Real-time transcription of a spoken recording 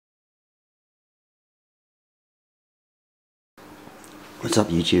What's up,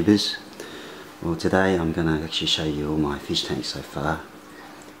 YouTubers? Well, today I'm going to actually show you all my fish tanks so far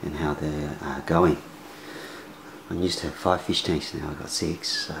and how they're going. I used to have 5 fish tanks, now I've got 6,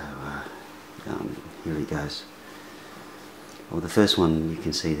 so here it goes. Well, the first one you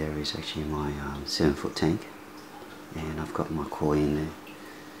can see there is actually my 7-foot tank, and I've got my koi in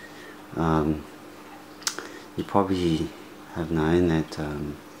there. You probably have known that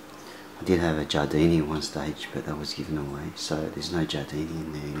I did have a Giardini at one stage, but that was given away, so there's no Giardini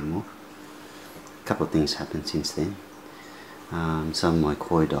in there anymore. A couple of things happened since then. Some of my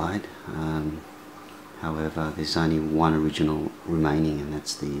koi died. However, there's only one original remaining, and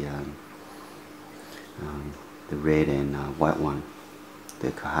that's the red and white one,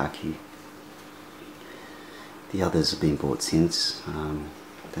 the Kahaki. The others have been bought since.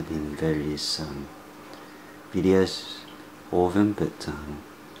 There have been various videos of them, but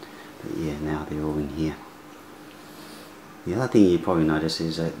yeah, now they're all in here. The other thing you probably notice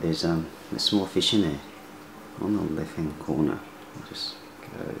is that there's a small fish in there on the left hand corner. I'll just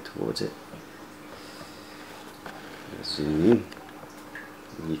go towards it. Zoom in.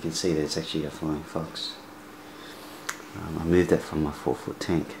 And you can see there's actually a flying fox. I moved that from my 4-foot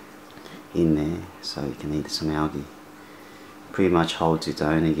tank in there so you can eat some algae. Pretty much holds its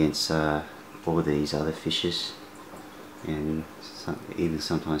own against all these other fishes, and even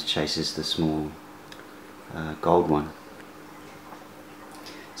sometimes chases the small gold one.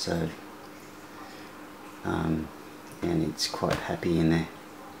 So and it's quite happy in there.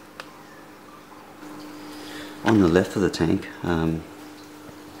 On the left of the tank, you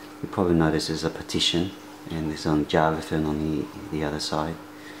probably notice there's a partition, and there's some Java fern on the other side.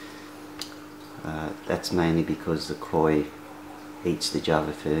 That's mainly because the koi eats the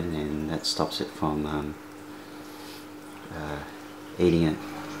Java fern, and that stops it from eating it.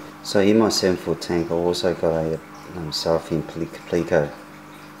 So in my 7-foot tank I also got a Seraphim Plico.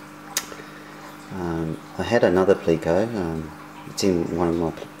 I had another Plico, it's in one of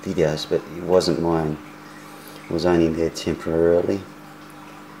my videos, but it wasn't mine. It was only there temporarily,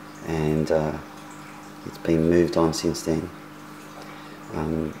 and it's been moved on since then.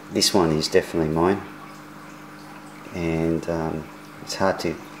 This one is definitely mine, and it's hard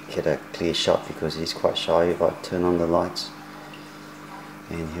to get a clear shot because he's quite shy if I turn on the lights,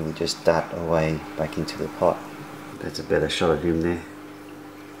 and he will just dart away back into the pot. That's a better shot of him there.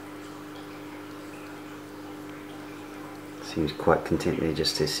 Seems quite content there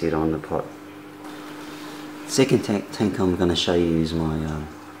just to sit on the pot. Second tank I'm going to show you is my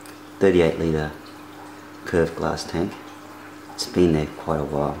 38 litre curved glass tank. It's been there quite a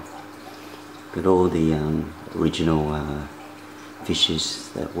while, but all the original fishes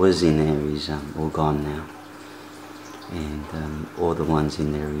that was in there is all gone now, and all the ones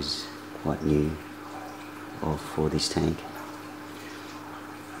in there is quite new for this tank.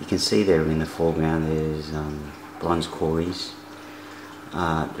 You can see there in the foreground there's bronze cories.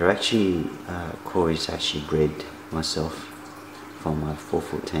 They're actually cories actually bred myself from my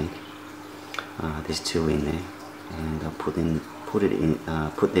 4-foot tank. There's 2 in there, and I put them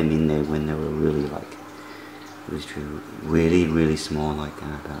in there when they were really really small, like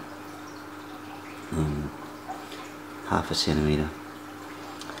about half a centimetre.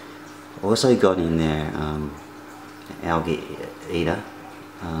 Also got in there algae eater,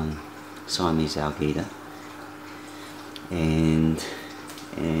 Siamese algae eater, and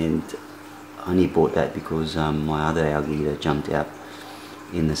I only bought that because my other algae eater jumped out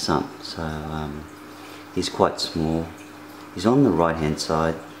in the sump. So he's quite small. He's on the right hand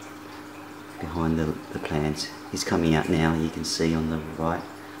side behind the plants. He's coming out now, you can see on the right,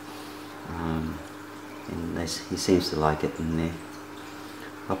 and he seems to like it in there.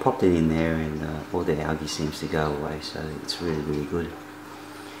 I popped it in there, and all the algae seems to go away, so it's really good.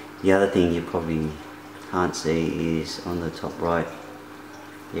 The other thing you probably can't see is on the top right,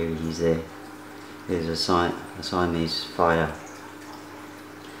 there he is there. There's a Siamese fighter.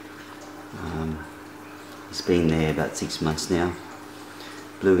 He's been there about 6 months now,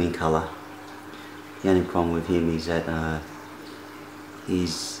 blue in colour. The only problem with him is that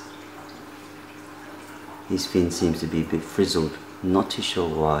his fin seems to be a bit frizzled. I'm not too sure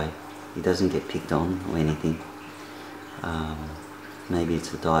why. He doesn't get picked on or anything. Maybe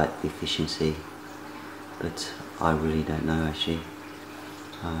it's a diet deficiency, but I really don't know actually.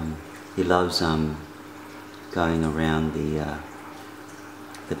 He loves going around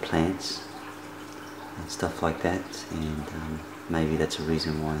the plants and stuff like that, and maybe that's a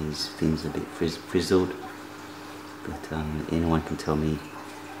reason why his fin's a bit frizzled, but anyone can tell me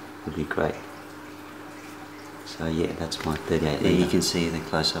would be great. So yeah, that's my 38 litre. You can see the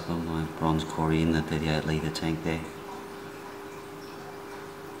close up of my bronze cory in the 38 litre tank there.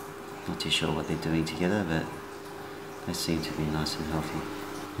 Not too sure what they're doing together, but they seem to be nice and healthy.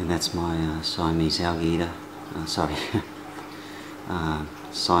 And that's my Siamese algae eater. Sorry,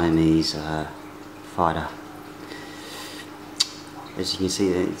 Siamese fighter. As you can see,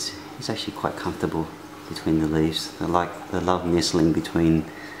 it's actually quite comfortable between the leaves. They love nestling between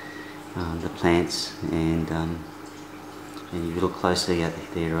the plants, and if you look closely at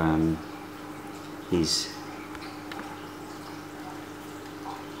their his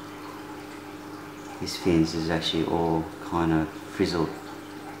fins is actually all kind of frizzled.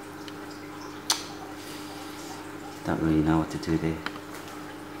 Don't really know what to do there,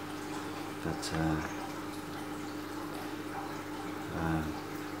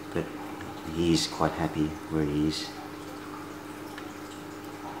 but he is quite happy where he is.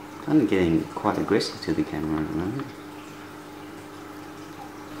 I'm getting quite aggressive to the camera at the moment.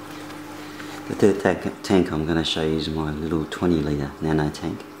 The third tank I'm going to show you is my little 20-litre nano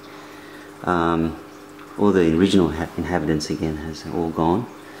tank. All the original inhabitants again has all gone,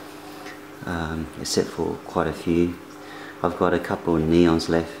 except for quite a few. I've got a couple of neons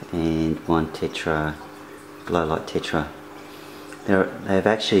left and one tetra, glow light tetra. They've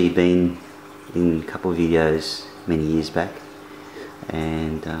actually been in a couple of videos many years back,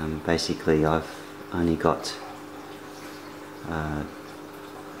 and basically I've only got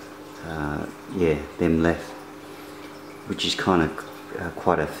them left, which is kind of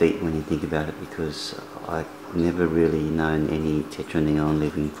quite a feat when you think about it, because I've never really known any tetra neon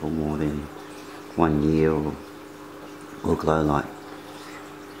living for more than 1 year or glow light.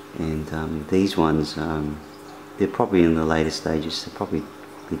 And these ones, they're probably in the later stages. They'll probably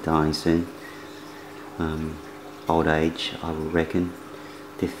be dying soon. Old age, I will reckon.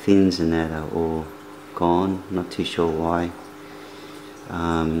 Their fins and that are all gone. Not too sure why.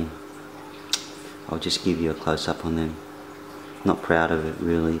 I'll just give you a close-up on them. Not proud of it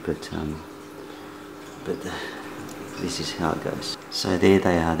really, but this is how it goes. So there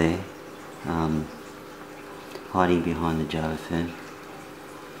they are there, hiding behind the Java fern.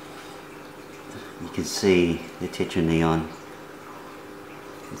 You can see the tetra neon,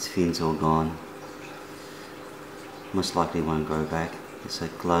 its fins all gone. Most likely won't grow back. There's a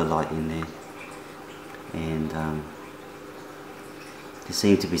glow light in there, and they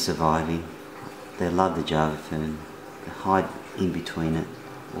seem to be surviving. They love the Java fern. They hide in between it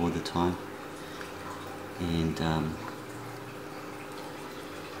all the time, and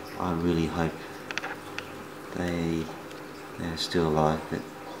I really hope they're still alive, but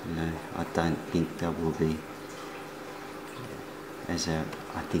you know, I don't think they will be, as I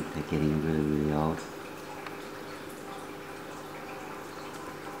think they're getting really old.